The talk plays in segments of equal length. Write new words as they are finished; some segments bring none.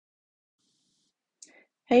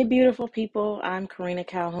Hey, beautiful people. I'm Karina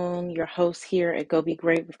Calhoun, your host here at Go Be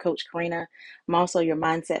Great with Coach Karina. I'm also your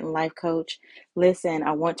mindset and life coach. Listen,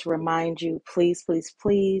 I want to remind you, please, please,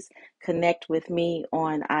 please connect with me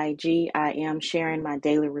on IG. I am sharing my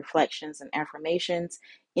daily reflections and affirmations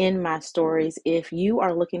in my stories. If you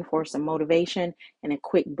are looking for some motivation and a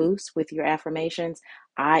quick boost with your affirmations,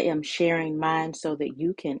 I am sharing mine so that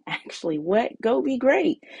you can actually Go be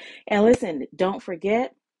great. And listen, don't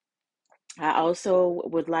forget, I also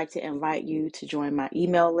would like to invite you to join my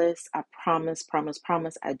email list. I promise, promise,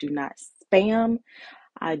 promise, I do not spam.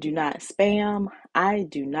 I do not spam. I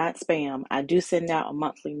do not spam. I do send out a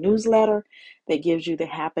monthly newsletter that gives you the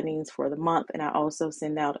happenings for the month, and I also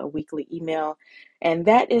send out a weekly email, and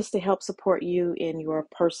that is to help support you in your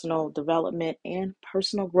personal development and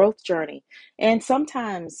personal growth journey. And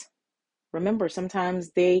sometimes, remember,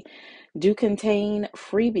 sometimes they do contain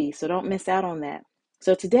freebies, so don't miss out on that.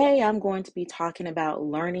 So today I'm going to be talking about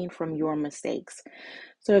learning from your mistakes.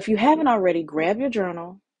 So if you haven't already, grab your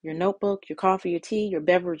journal, your notebook, your coffee, your tea, your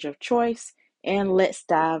beverage of choice, and let's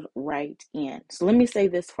dive right in. So let me say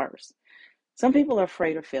this first. Some people are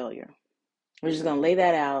afraid of failure. We're just going to lay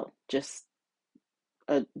that out. Just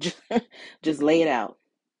lay it out.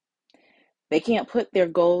 They can't put their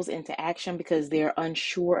goals into action because they're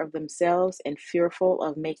unsure of themselves and fearful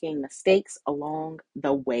of making mistakes along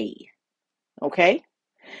the way. Okay?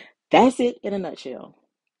 That's it in a nutshell.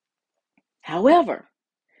 However,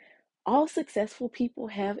 all successful people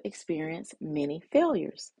have experienced many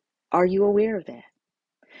failures. Are you aware of that?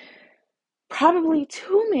 Probably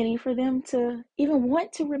too many for them to even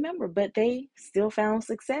want to remember, but they still found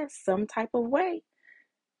success some type of way.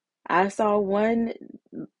 I saw one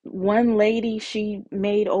lady, she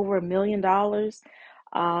made over $1 million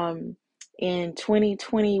um, in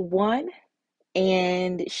 2021,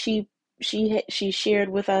 and she shared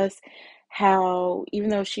with us how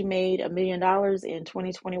even though she made $1 million in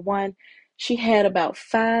 2021, she had about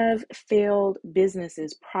 5 failed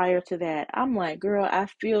businesses prior to that. I'm like, girl, I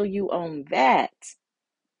feel you on that.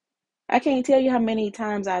 I can't tell you how many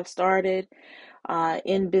times I've started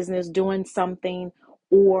in business doing something,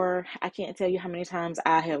 or I can't tell you how many times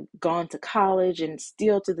I have gone to college and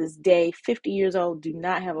still to this day, 50 years old, do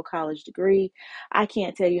not have a college degree. I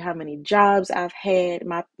can't tell you how many jobs I've had.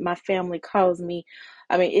 My family calls me.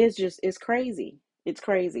 I mean, it's crazy. It's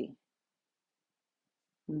crazy.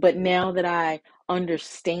 But now that I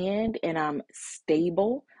understand and I'm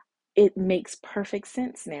stable, it makes perfect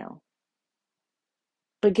sense now.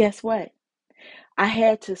 But guess what? I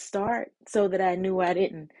had to start so that I knew I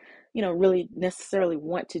didn't, really necessarily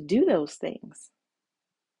want to do those things.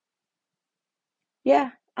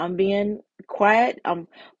 Yeah, I'm being quiet. I'm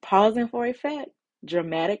pausing for effect.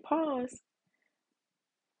 Dramatic pause.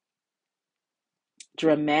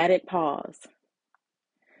 Dramatic pause.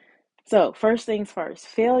 So, first things first,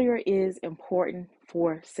 failure is important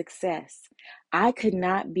for success. I could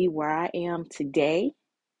not be where I am today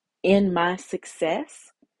in my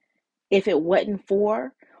success if it wasn't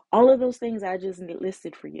for all of those things I just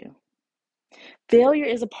listed for you. Failure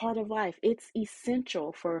is a part of life. It's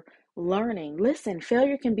essential for learning. Listen,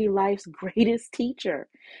 failure can be life's greatest teacher.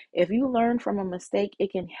 If you learn from a mistake,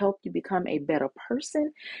 it can help you become a better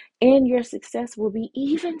person, and your success will be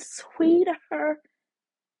even sweeter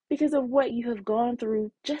because of what you have gone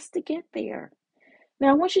through just to get there. Now,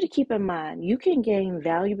 I want you to keep in mind you can gain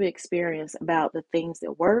valuable experience about the things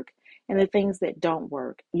that work and the things that don't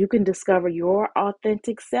work. You can discover your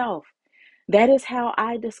authentic self. That is how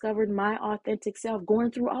I discovered my authentic self,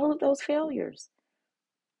 going through all of those failures.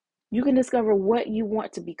 You can discover what you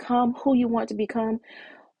want to become, who you want to become,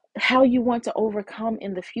 how you want to overcome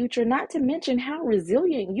in the future, not to mention how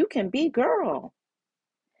resilient you can be, girl.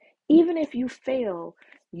 Even if you fail,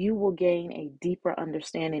 you will gain a deeper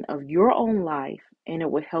understanding of your own life, and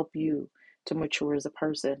it will help you to mature as a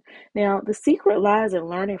person. Now, the secret lies in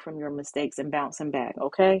learning from your mistakes and bouncing back,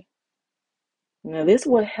 okay? Now, this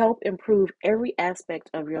will help improve every aspect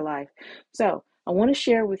of your life. So, I want to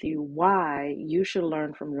share with you why you should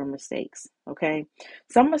learn from your mistakes. Okay.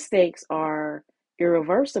 Some mistakes are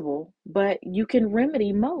irreversible, but you can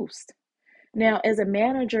remedy most. Now, as a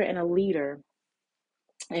manager and a leader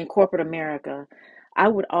in corporate America, I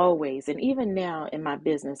would always, and even now in my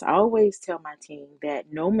business, I always tell my team that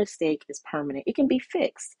no mistake is permanent. It can be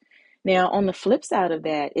fixed. Now, on the flip side of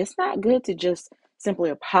that, it's not good to just simply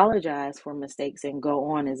apologize for mistakes and go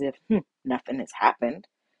on as if nothing has happened.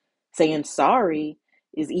 Saying sorry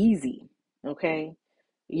is easy, okay?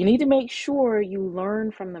 You need to make sure you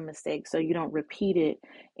learn from the mistake so you don't repeat it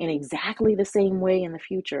in exactly the same way in the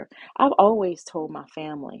future. I've always told my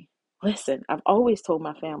family, Listen, I've always told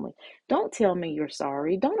my family, don't tell me you're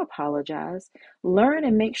sorry. Don't apologize. Learn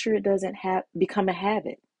and make sure it doesn't become a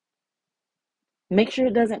habit. Make sure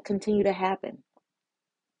it doesn't continue to happen.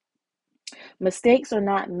 Mistakes are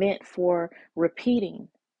not meant for repeating,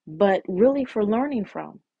 but really for learning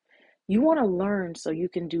from. You want to learn so you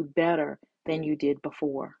can do better than you did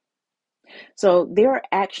before. So there are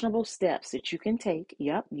actionable steps that you can take.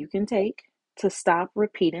 Yep, you can take to stop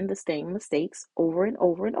repeating the same mistakes over and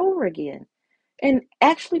over and over again and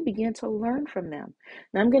actually begin to learn from them.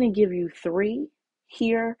 Now, I'm going to give you three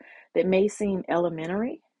here that may seem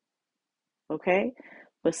elementary, okay?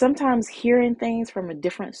 But sometimes hearing things from a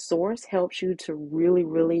different source helps you to really,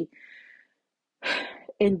 really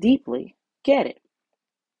and deeply get it.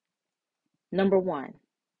 Number one,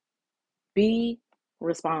 be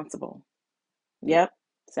responsible. Yep,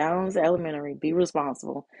 sounds elementary. Be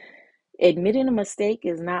responsible. Admitting a mistake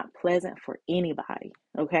is not pleasant for anybody,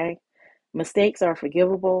 okay? Mistakes are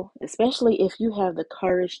forgivable, especially if you have the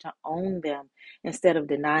courage to own them instead of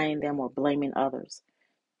denying them or blaming others.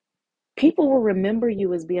 People will remember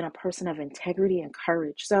you as being a person of integrity and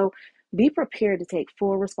courage. So be prepared to take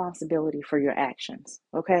full responsibility for your actions,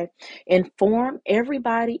 okay? Inform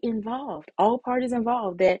everybody involved, all parties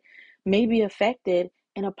involved that may be affected,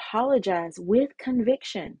 and apologize with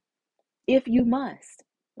conviction if you must,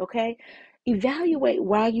 okay? Evaluate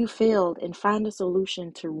why you failed and find a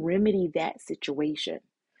solution to remedy that situation,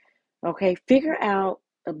 okay? Figure out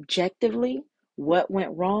objectively what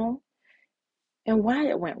went wrong and why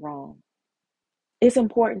it went wrong. It's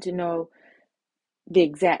important to know the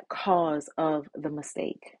exact cause of the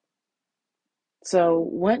mistake. So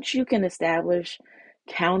once you can establish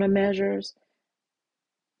countermeasures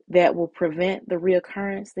that will prevent the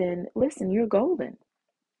reoccurrence, then listen, you're golden.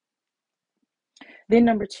 Then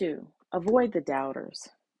number two, avoid the doubters.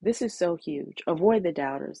 This is so huge. Avoid the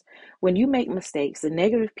doubters. When you make mistakes, the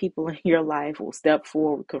negative people in your life will step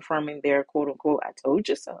forward confirming their quote unquote, I told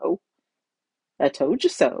you so. I told you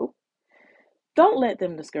so. Don't let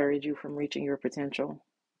them discourage you from reaching your potential.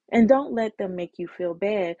 And don't let them make you feel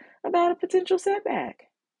bad about a potential setback.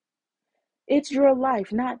 It's your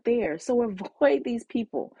life, not theirs. So avoid these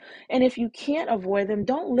people. And if you can't avoid them,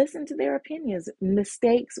 don't listen to their opinions.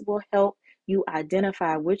 Mistakes will help you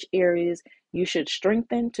identify which areas you should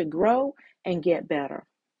strengthen to grow and get better.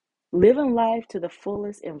 Living life to the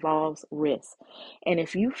fullest involves risk. And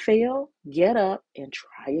if you fail, get up and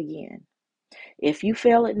try again. If you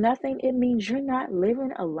fail at nothing, it means you're not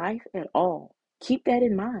living a life at all. Keep that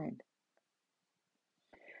in mind.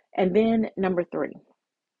 And then number three,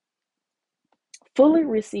 fully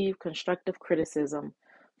receive constructive criticism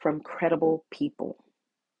from credible people.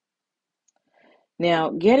 Now,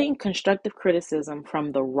 getting constructive criticism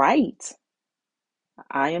from the right,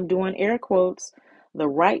 I am doing air quotes, the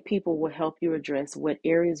right people will help you address what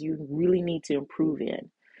areas you really need to improve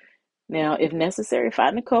in. Now, if necessary,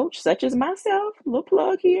 find a coach such as myself, little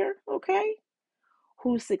plug here, okay,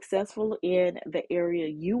 who's successful in the area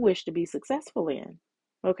you wish to be successful in,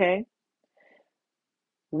 okay?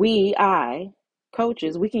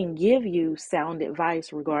 Coaches, we can give you sound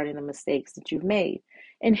advice regarding the mistakes that you've made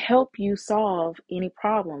and help you solve any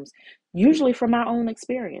problems, usually from our own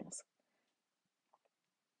experience.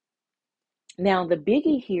 Now, the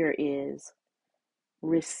biggie here is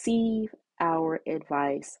receive our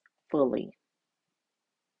advice fully.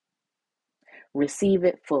 Receive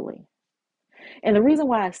it fully. And the reason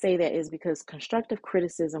why I say that is because constructive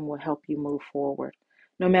criticism will help you move forward.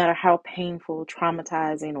 No matter how painful,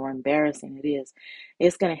 traumatizing, or embarrassing it is,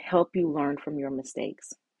 it's going to help you learn from your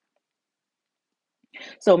mistakes.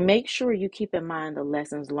 So make sure you keep in mind the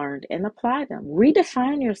lessons learned and apply them.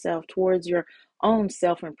 Redefine yourself towards your own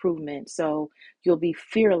self-improvement so you'll be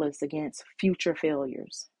fearless against future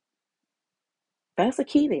failures. That's the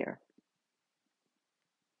key there.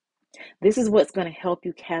 This is what's going to help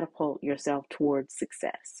you catapult yourself towards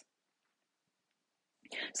success.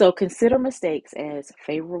 So consider mistakes as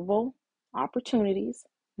favorable opportunities,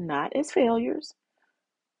 not as failures,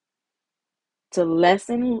 to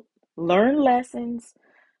learn lessons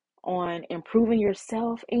on improving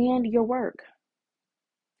yourself and your work.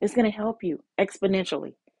 It's going to help you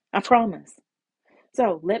exponentially. I promise.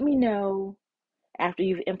 So let me know after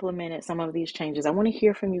you've implemented some of these changes. I want to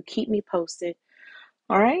hear from you. Keep me posted.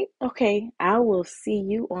 All right? Okay. I will see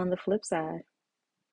you on the flip side.